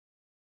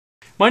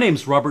My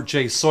name's Robert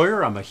J.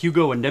 Sawyer. I'm a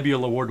Hugo and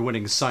Nebula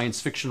Award-winning science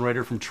fiction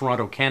writer from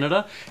Toronto,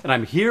 Canada, and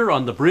I'm here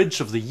on the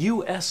bridge of the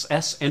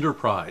USS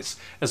Enterprise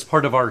as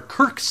part of our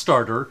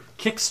Kirkstarter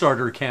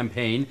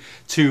campaign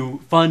to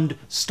fund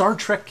Star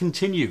Trek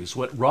Continues,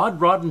 what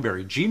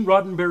Gene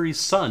Roddenberry's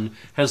son,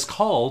 has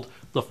called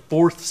the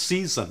 4th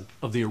season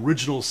of the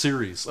original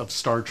series of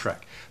Star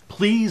Trek.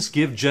 Please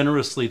give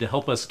generously to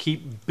help us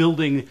keep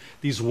building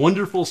these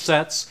wonderful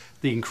sets.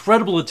 The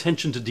incredible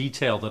attention to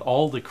detail that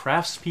all the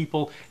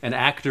craftspeople and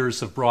actors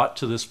have brought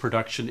to this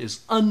production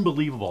is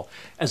unbelievable.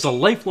 As a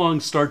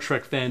lifelong Star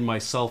Trek fan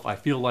myself, I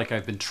feel like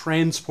I've been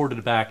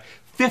transported back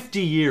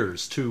 50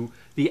 years to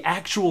the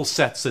actual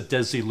sets at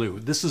Desilu.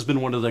 This has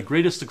been one of the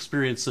greatest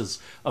experiences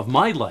of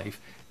my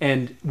life,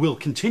 and we'll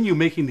continue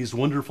making these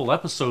wonderful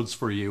episodes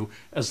for you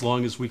as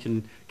long as we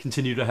can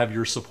continue to have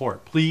your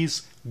support.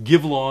 Please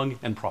give long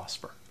and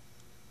prosper.